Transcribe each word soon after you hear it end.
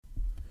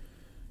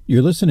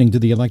You're listening to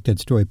the Elect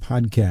That Story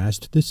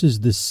podcast. This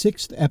is the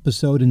 6th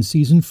episode in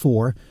Season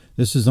 4.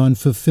 This is on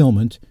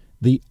fulfillment,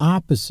 the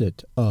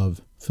opposite of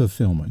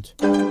fulfillment.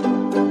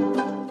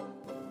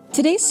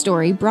 Today's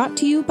story brought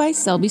to you by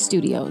Selby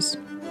Studios,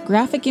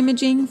 graphic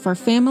imaging for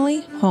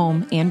family,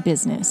 home, and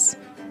business.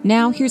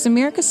 Now here's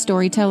America's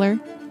storyteller,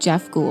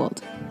 Jeff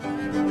Gould.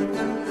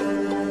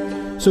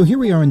 So here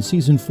we are in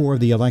Season 4 of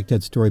the Elect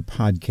That Story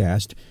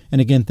podcast.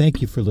 And again,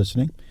 thank you for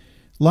listening.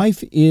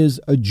 Life is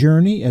a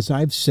journey, as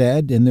I've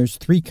said, and there's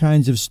 3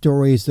 kinds of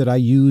stories that I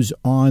use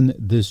on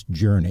this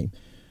journey.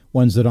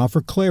 Ones that offer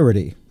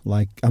clarity,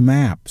 like a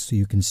map so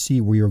you can see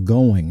where you're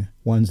going.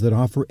 Ones that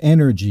offer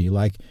energy,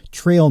 like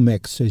trail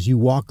mix as you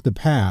walk the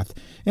path.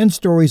 And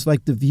stories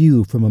like the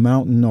view from a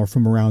mountain or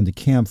from around a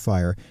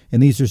campfire.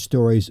 And these are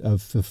stories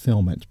of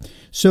fulfillment.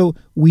 So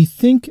we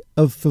think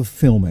of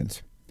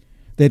fulfillment,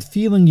 that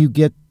feeling you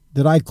get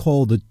that I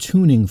call the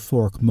tuning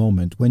fork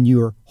moment, when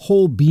your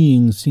whole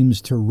being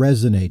seems to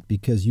resonate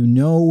because you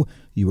know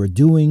you are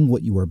doing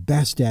what you are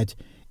best at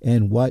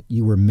and what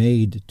you were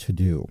made to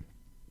do.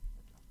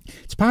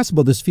 It's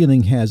possible this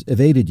feeling has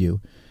evaded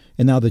you,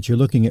 and now that you're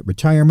looking at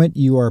retirement,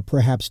 you are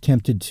perhaps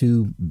tempted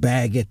to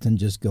bag it and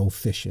just go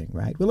fishing,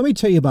 right? Well, let me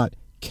tell you about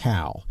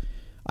Cal.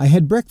 I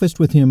had breakfast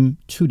with him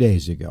 2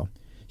 days ago.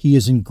 He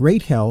is in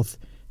great health.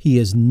 He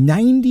is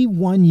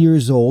 91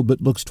 years old,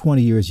 but looks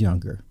 20 years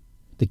younger.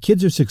 The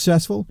kids are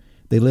successful.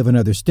 They live in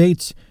other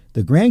states.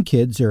 The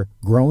grandkids are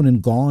grown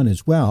and gone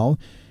as well.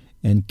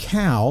 And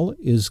Cal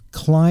is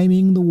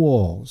climbing the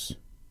walls.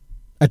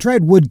 I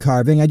tried wood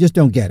carving. I just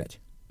don't get it.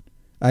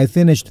 I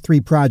finished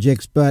 3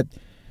 projects, but...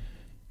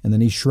 And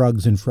then he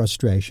shrugs in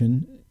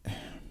frustration.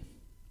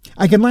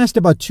 I can last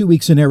about 2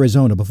 weeks in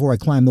Arizona before I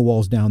climb the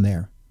walls down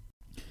there.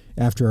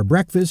 After our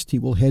breakfast, he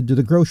will head to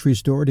the grocery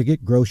store to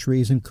get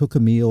groceries and cook a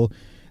meal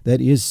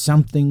that is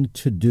something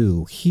to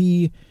do.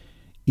 He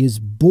is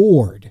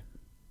bored.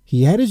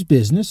 He had his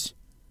business,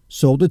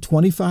 sold it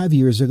 25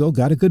 years ago,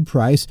 got a good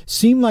price,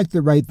 seemed like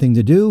the right thing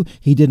to do.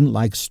 He didn't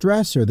like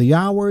stress or the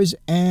hours,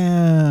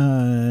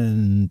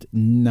 and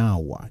now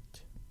what?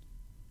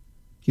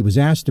 He was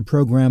asked to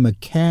program a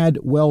CAD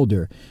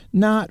welder,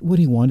 not what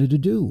he wanted to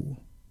do.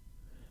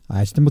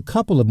 I asked him a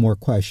couple of more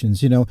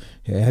questions,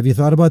 have you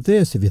thought about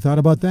this? Have you thought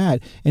about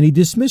that? And he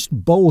dismissed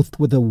both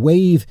with a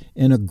wave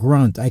and a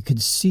grunt. I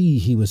could see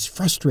he was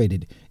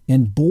frustrated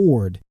and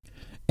bored.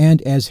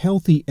 And as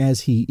healthy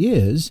as he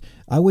is,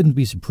 I wouldn't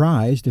be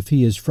surprised if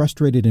he is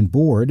frustrated and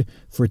bored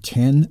for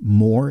 10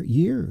 more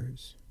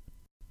years.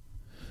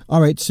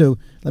 All right, so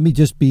let me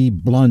just be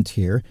blunt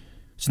here.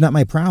 It's not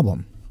my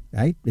problem,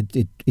 right?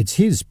 It's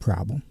his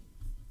problem.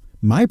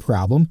 My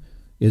problem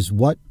is,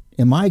 what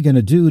am I going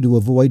to do to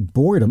avoid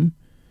boredom?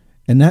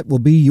 And that will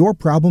be your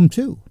problem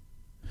too.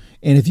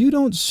 And if you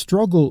don't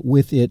struggle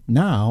with it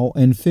now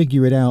and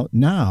figure it out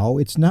now,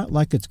 it's not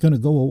like it's going to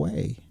go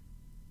away.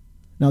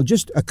 Now,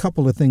 just a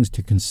couple of things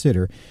to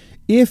consider.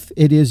 If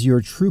it is your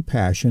true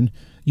passion,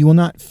 you will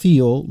not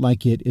feel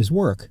like it is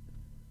work.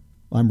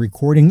 I'm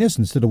recording this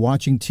instead of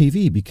watching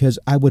TV because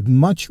I would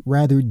much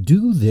rather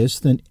do this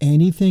than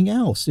anything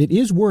else. It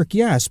is work,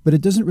 yes, but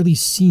it doesn't really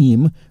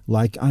seem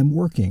like I'm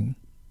working.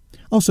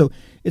 Also,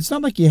 it's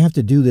not like you have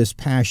to do this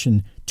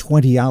passion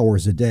 20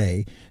 hours a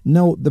day.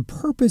 No, the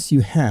purpose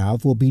you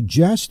have will be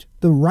just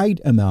the right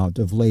amount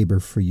of labor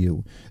for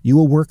you. You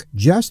will work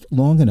just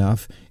long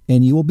enough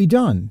and you will be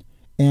done.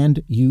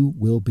 And you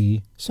will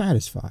be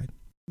satisfied.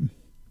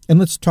 And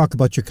let's talk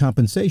about your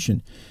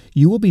compensation.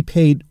 You will be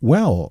paid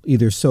well,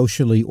 either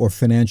socially or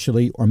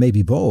financially, or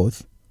maybe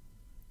both.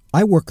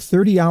 I work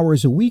 30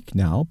 hours a week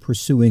now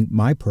pursuing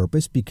my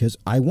purpose because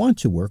I want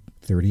to work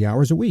 30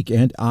 hours a week,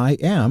 and I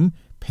am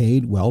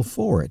paid well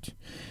for it.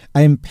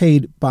 I am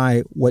paid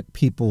by what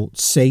people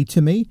say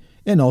to me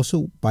and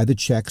also by the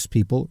checks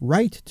people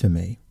write to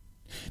me.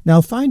 Now,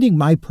 finding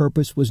my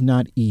purpose was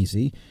not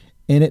easy,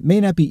 and it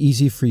may not be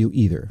easy for you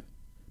either.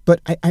 But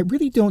I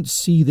really don't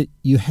see that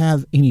you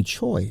have any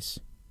choice.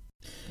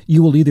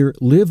 You will either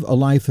live a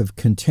life of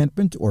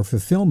contentment or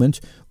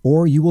fulfillment,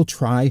 or you will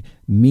try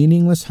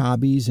meaningless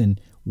hobbies and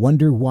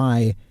wonder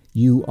why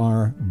you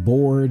are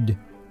bored.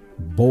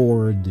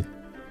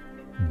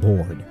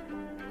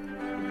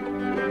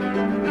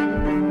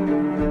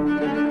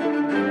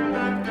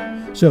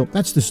 So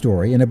that's the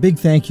story, and a big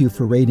thank you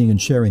for rating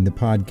and sharing the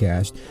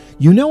podcast.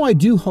 I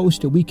do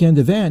host a weekend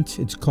event.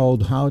 It's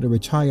called How to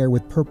Retire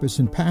with Purpose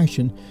and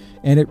Passion,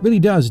 and it really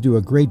does do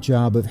a great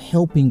job of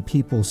helping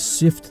people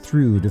sift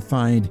through to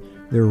find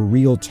their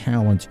real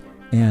talent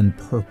and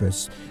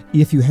purpose.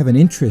 If you have an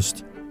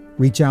interest,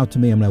 reach out to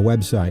me on my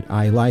website,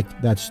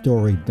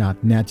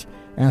 ilikethatstory.net.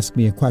 Ask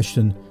me a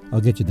question.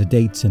 I'll get you the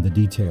dates and the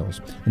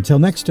details. Until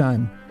next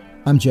time,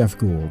 I'm Jeff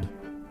Gould.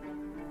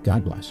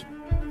 God bless.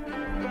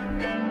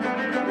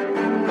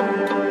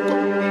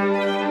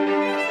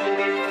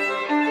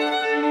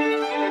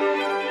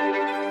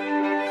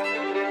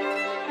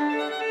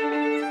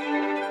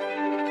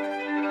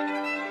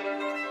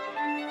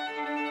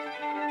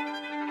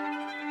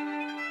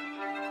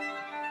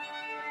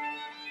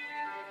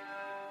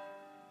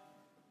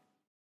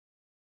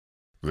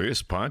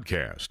 This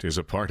podcast is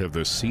a part of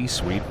the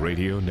C-Suite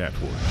Radio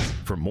Network.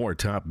 For more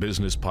top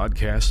business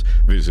podcasts,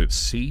 visit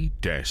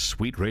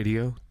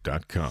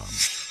c-suiteradio.com.